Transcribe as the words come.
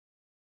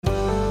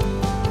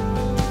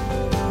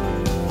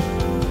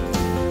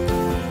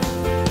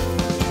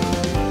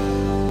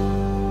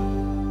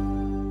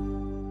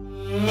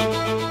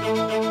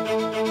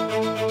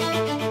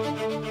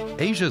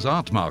Asia's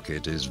art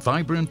market is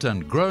vibrant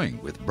and growing,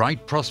 with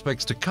bright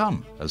prospects to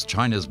come as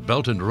China's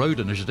Belt and Road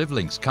Initiative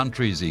links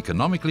countries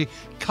economically,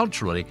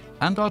 culturally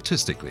and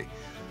artistically.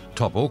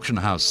 Top auction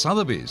house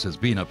Sotheby's has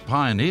been a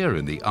pioneer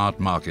in the art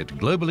market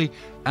globally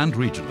and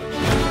regionally.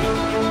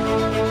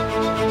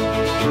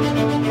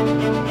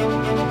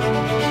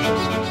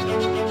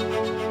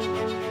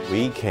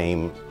 We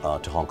came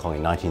to Hong Kong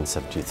in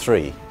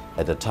 1973.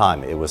 At the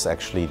time, it was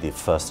actually the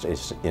first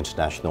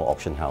international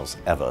auction house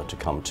ever to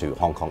come to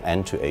Hong Kong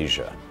and to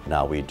Asia.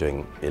 Now we're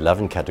doing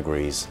 11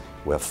 categories.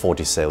 We have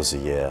 40 sales a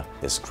year.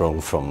 It's grown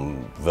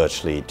from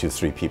virtually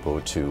 2-3 people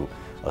to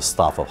a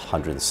staff of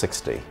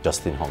 160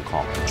 just in Hong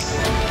Kong.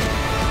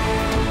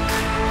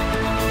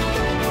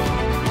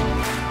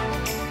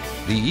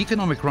 The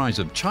economic rise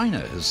of China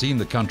has seen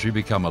the country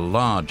become a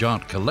large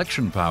art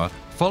collection power,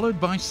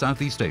 followed by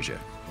Southeast Asia.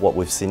 What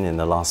we've seen in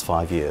the last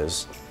 5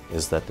 years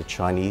is that the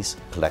Chinese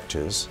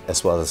collectors,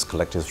 as well as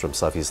collectors from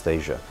Southeast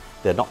Asia,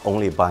 they're not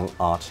only buying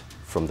art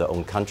from their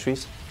own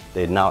countries,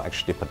 they now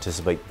actually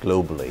participate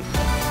globally.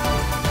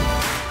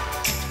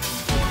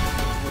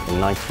 In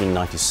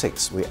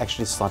 1996, we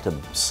actually started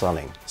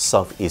selling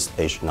Southeast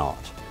Asian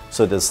art.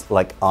 So there's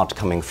like art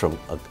coming from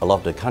a lot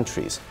of the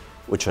countries,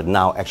 which are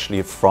now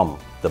actually from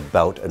the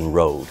Belt and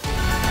Road.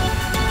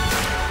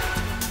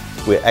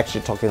 We're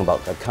actually talking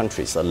about the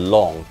countries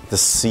along the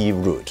sea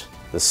route,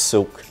 the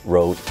Silk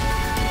Road.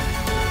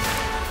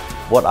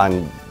 What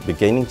I'm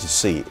beginning to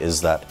see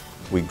is that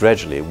we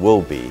gradually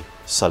will be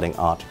selling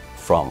art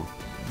from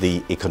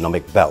the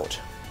economic belt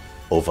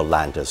over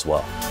land as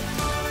well.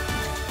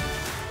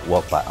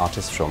 Work by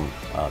artists from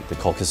the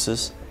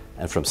Caucasus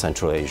and from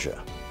Central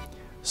Asia.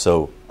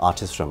 So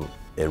artists from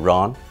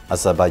Iran,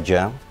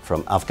 Azerbaijan,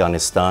 from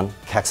Afghanistan,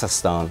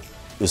 Kazakhstan,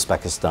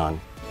 Uzbekistan,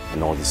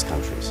 and all these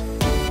countries.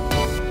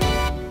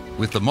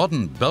 With the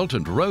modern Belt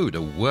and Road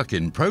a work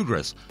in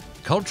progress,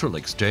 cultural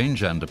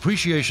exchange and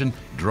appreciation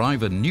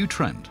drive a new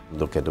trend.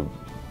 Look at the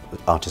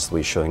artist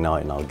we're showing now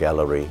in our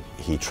gallery.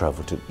 He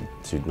traveled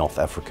to North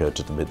Africa,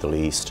 to the Middle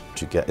East,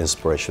 to get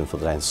inspiration for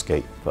the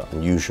landscape,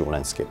 unusual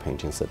landscape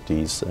paintings that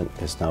these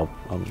is now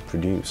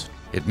produced.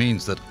 It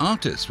means that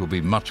artists will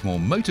be much more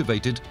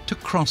motivated to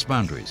cross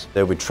boundaries.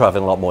 They'll be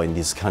traveling a lot more in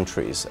these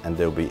countries, and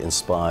they'll be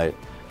inspired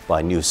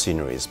by new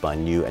sceneries, by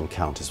new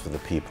encounters with the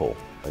people,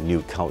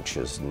 new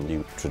cultures and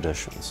new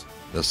traditions.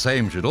 The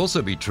same should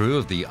also be true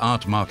of the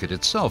art market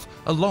itself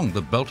along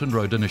the Belt and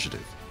Road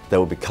Initiative. There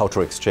will be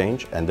cultural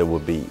exchange, and there will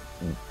be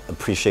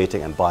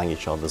appreciating and buying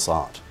each other's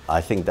art.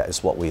 I think that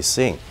is what we're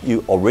seeing.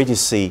 You already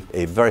see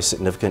a very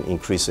significant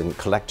increase in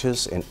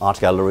collectors, in art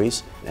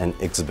galleries and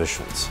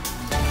exhibitions.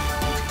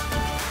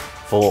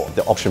 For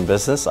the auction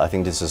business, I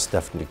think this is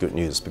definitely good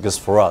news, because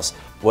for us,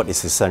 what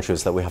is essential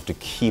is that we have to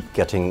keep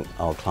getting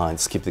our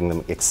clients, keeping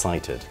them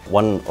excited.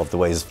 One of the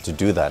ways to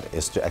do that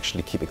is to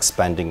actually keep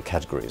expanding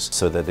categories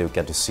so that they'll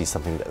get to see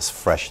something that's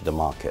fresh in the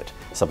market,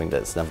 something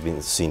that's never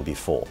been seen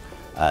before.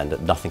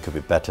 And nothing could be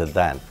better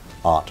than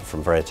art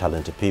from very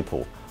talented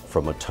people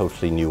from a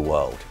totally new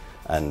world.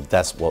 And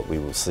that's what we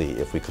will see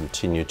if we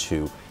continue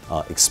to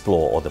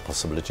explore all the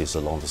possibilities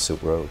along the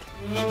Silk Road.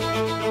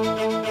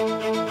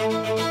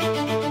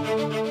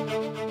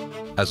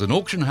 As an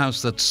auction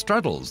house that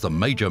straddles the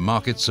major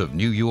markets of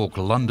New York,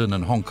 London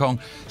and Hong Kong,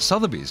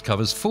 Sotheby's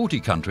covers 40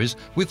 countries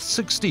with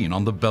 16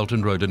 on the Belt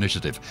and Road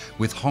Initiative,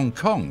 with Hong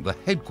Kong the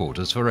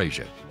headquarters for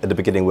Asia. At the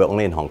beginning, we're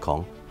only in Hong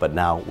Kong, but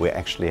now we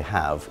actually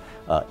have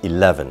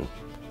 11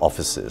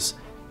 offices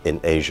in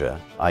Asia.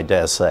 I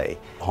dare say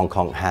Hong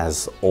Kong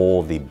has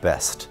all the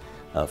best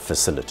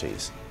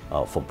facilities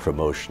for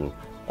promotion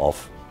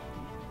of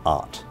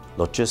art.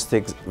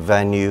 Logistics,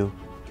 venue,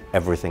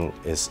 everything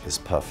is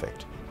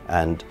perfect.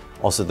 And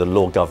also the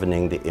law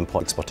governing the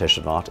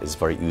import-exportation of art is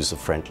very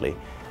user-friendly.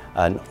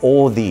 And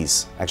all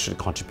these actually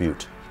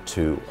contribute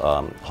to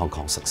Hong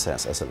Kong's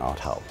success as an art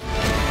hub.